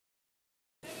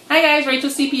Hi guys, Rachel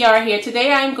CPR here.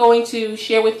 Today I'm going to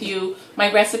share with you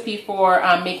my recipe for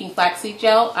making flaxseed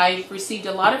gel. I've received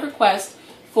a lot of requests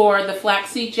for the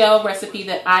flaxseed gel recipe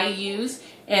that I use,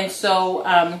 and so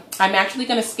I'm actually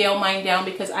going to scale mine down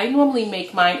because I normally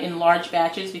make mine in large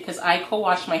batches because I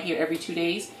co-wash my hair every 2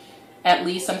 days, at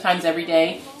least, sometimes every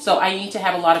day. So I need to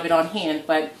have a lot of it on hand.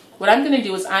 But what I'm going to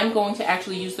do is I'm going to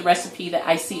actually use the recipe that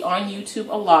I see on YouTube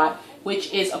a lot,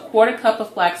 which is 1/4 cup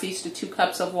of flax seeds to 2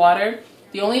 cups of water.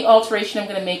 The only alteration I'm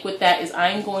going to make with that is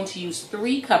I'm going to use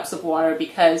 3 cups of water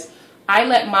because I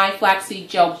let my flaxseed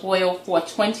gel boil for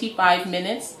 25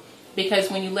 minutes, because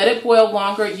when you let it boil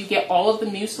longer, you get all of the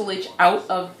mucilage out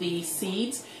of the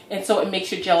seeds, and so it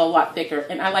makes your gel a lot thicker.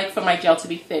 And I like for my gel to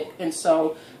be thick, and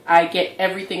so I get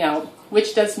everything out,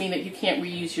 which does mean that you can't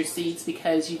reuse your seeds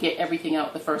because you get everything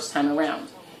out the first time around.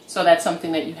 So that's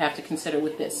something that you have to consider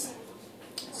with this.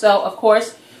 So, of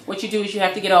course, what you do is you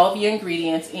have to get all of your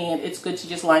ingredients, and it's good to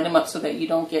just line them up so that you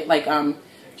don't get like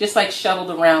just like shuttled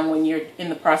around when you're in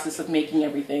the process of making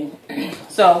everything.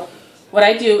 So what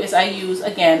I do is I use,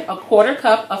 again, 1/4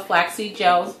 cup of flaxseed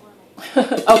gels,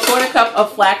 1/4 cup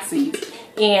of flax seeds,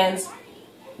 and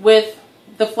with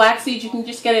the flax seeds you can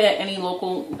just get it at any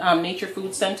local nature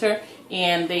food center,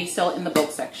 and they sell it in the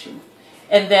bulk section.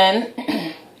 And then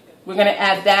we're going to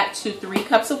add that to 3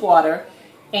 cups of water,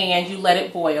 and you let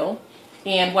it boil.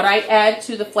 And what I add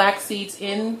to the flax seeds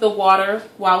in the water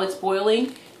while it's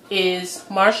boiling is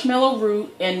marshmallow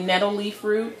root and nettle leaf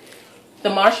root. The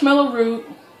marshmallow root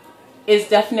is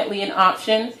definitely an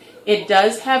option. It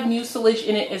does have mucilage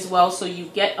in it as well, so you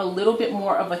get a little bit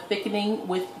more of a thickening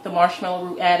with the marshmallow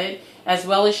root added, as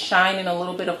well as shine and a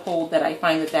little bit of hold that I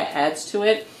find that adds to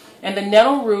it. And the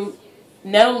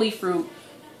nettle leaf root,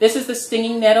 this is the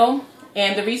stinging nettle.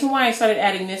 And the reason why I started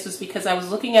adding this was because I was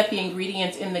looking at the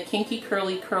ingredients in the Kinky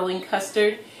Curly Curling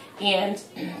Custard, and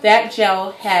that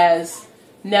gel has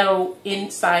nettle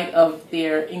inside of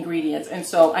their ingredients. And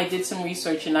so I did some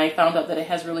research and I found out that it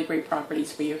has really great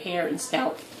properties for your hair and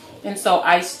scalp. And so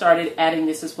I started adding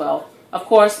this as well. Of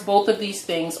course, both of these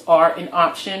things are an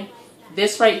option.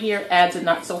 This right here adds a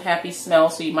not so happy smell,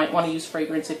 so you might want to use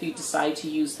fragrance if you decide to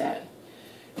use that.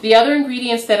 The other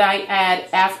ingredients that I add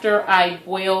after I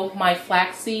boil my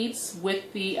flax seeds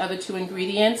with the other 2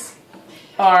 ingredients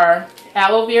are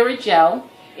aloe vera gel,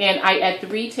 and I add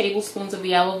 3 tablespoons of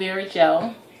the aloe vera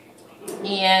gel,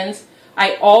 and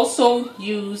I also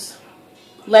use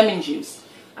lemon juice.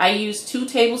 I use 2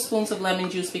 tablespoons of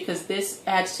lemon juice because this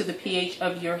adds to the pH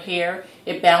of your hair.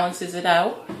 It balances it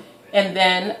out. And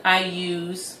then I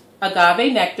use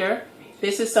agave nectar.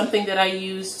 This is something that I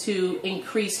use to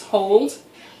increase hold,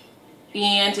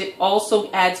 and it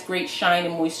also adds great shine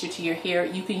and moisture to your hair.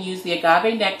 You can use the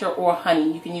agave nectar or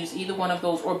honey. You can use either one of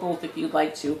those or both if you'd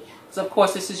like to. So of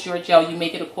course, this is your gel. You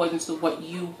make it according to what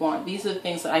you want. These are the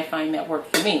things that I find that work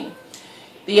for me.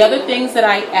 The other things that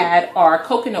I add are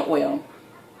coconut oil.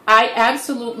 I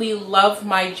absolutely love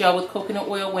my gel with coconut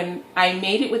oil. When I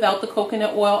made it without the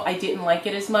coconut oil, I didn't like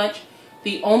it as much.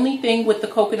 The only thing with the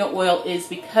coconut oil is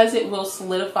because it will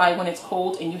solidify when it's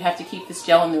cold, and you have to keep this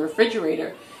gel in the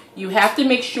refrigerator. You have to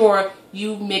make sure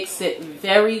you mix it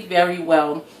very, very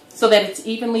well so that it's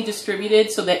evenly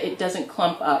distributed so that it doesn't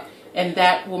clump up, and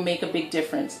that will make a big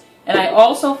difference. And I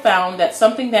also found that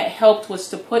something that helped was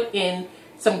to put in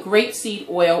some grapeseed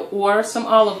oil or some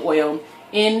olive oil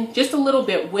in just a little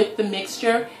bit with the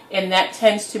mixture, and that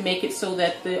tends to make it so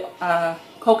that the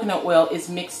coconut oil is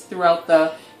mixed throughout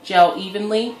the gel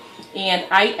evenly. And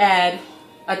I add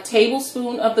a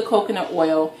tablespoon of the coconut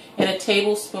oil and a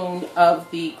tablespoon of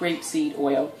the grapeseed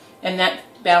oil, and that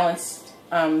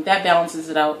balances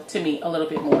it out to me a little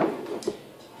bit more.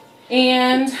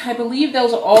 And I believe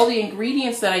those are all the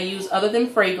ingredients that I use other than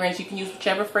fragrance. You can use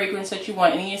whichever fragrance that you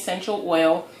want, any essential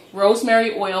oil.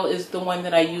 Rosemary oil is the one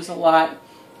that I use a lot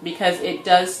because it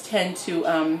does tend to,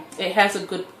 it has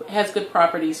good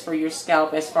properties for your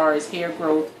scalp as far as hair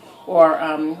growth, or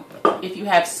if you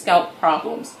have scalp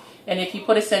problems. And if you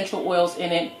put essential oils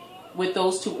in it, with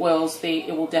those 2 oils,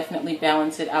 it will definitely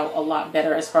balance it out a lot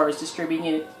better as far as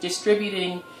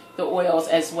distributing the oils,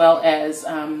 as well as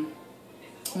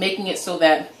making it so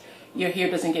that your hair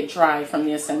doesn't get dry from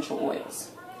the essential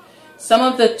oils. Some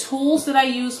of the tools that I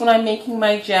use when I'm making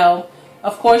my gel,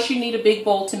 of course you need a big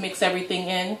bowl to mix everything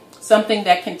in, something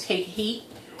that can take heat,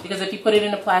 because if you put it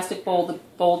in a plastic bowl, the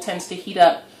bowl tends to heat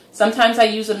up. Sometimes I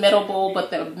use a metal bowl,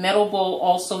 but the metal bowl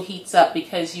also heats up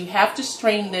because you have to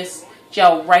strain this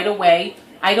gel right away.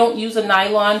 I don't use a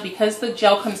nylon because the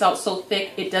gel comes out so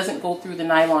thick, it doesn't go through the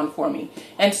nylon for me.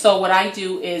 And so what I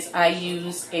do is I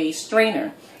use a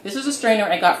strainer. This is a strainer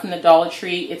I got from the Dollar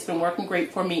Tree. It's been working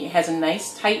great for me. It has a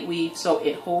nice tight weave, so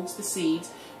it holds the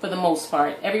seeds for the most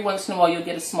part. Every once in a while you'll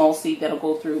get a small seed that'll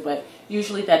go through, but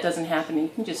usually that doesn't happen. You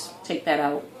can just take that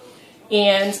out.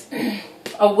 And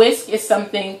a whisk is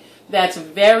something that's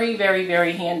very, very,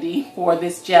 very handy for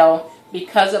this gel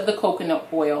because of the coconut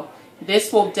oil.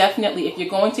 This will definitely, if you're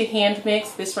going to hand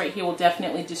mix, this right here will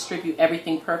definitely distribute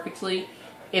everything perfectly.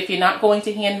 If you're not going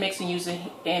to hand mix and you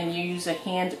use a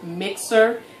hand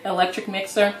mixer, electric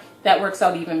mixer, that works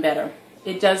out even better.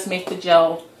 It does make the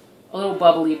gel a little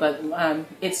bubbly, but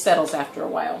it settles after a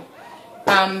while.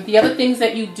 The other things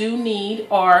that you do need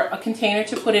are a container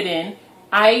to put it in.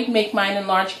 I make mine in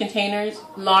large containers,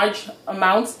 large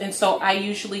amounts, and so I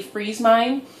usually freeze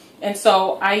mine. And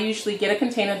so I usually get a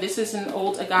container. This is an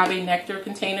old agave nectar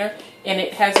container, and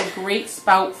it has a great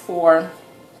spout for,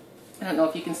 I don't know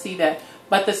if you can see that,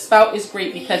 but the spout is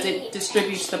great because it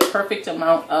distributes the perfect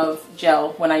amount of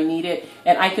gel when I need it.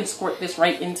 And I can squirt this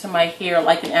right into my hair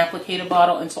like an applicator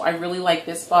bottle, and so I really like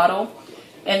this bottle.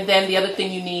 And then the other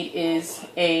thing you need is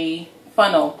a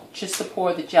funnel just to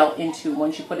pour the gel into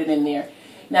once you put it in there.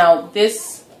 Now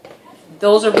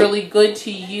those are really good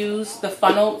to use, the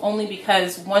funnel, only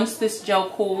because once this gel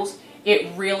cools,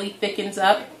 it really thickens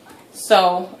up.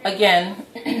 So again,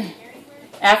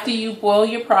 after you boil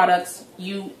your products,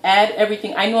 you add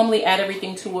everything. I normally add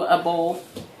everything to a bowl,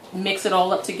 mix it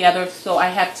all up together so I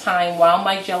have time while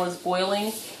my gel is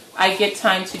boiling. I get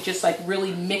time to just like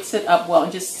really mix it up well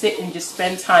and just sit and just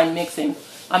spend time mixing.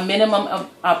 A minimum of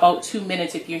about 2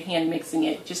 minutes if you're hand mixing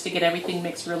it, just to get everything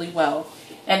mixed really well.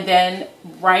 And then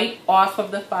right off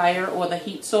of the fire or the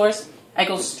heat source, I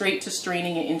go straight to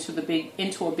straining it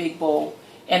into a big bowl,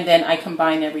 and then I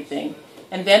combine everything.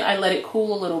 And then I let it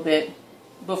cool a little bit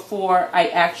before I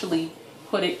actually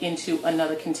put it into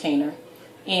another container.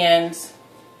 And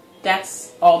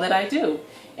that's all that I do.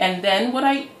 And then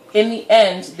in the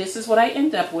end, this is what I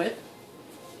end up with.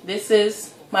 This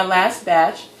is my last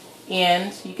batch,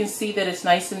 and you can see that it's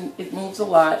nice and it moves a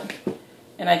lot.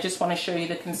 And I just want to show you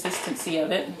the consistency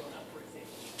of it.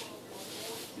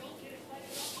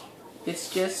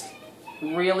 It's just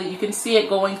really, you can see it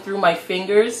going through my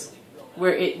fingers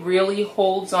where it really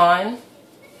holds on.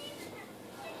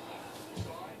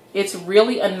 It's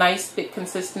really a nice thick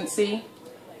consistency.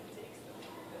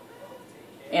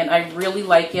 And I really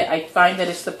like it. I find that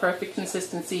it's the perfect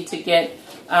consistency to get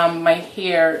my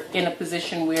hair in a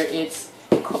position where it's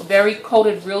very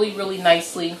coated really, really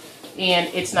nicely.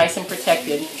 And it's nice and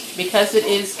protected. Because it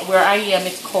is where I am,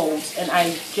 it's cold, and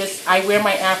I wear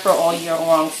my afro all year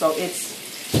long, so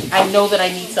I know that I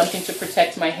need something to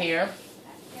protect my hair.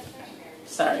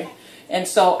 Sorry. And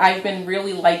so I've been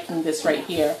really liking this right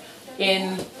here.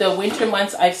 In the winter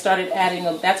months, that's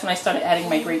when I started adding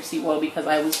my grapeseed oil, because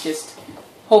I was just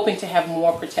hoping to have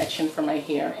more protection for my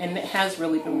hair, and it has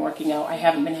really been working out. I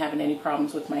haven't been having any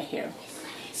problems with my hair.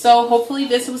 So hopefully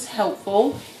this was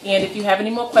helpful, and if you have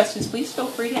any more questions, please feel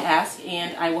free to ask,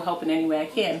 and I will help in any way I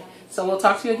can. So we'll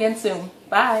talk to you again soon.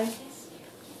 Bye.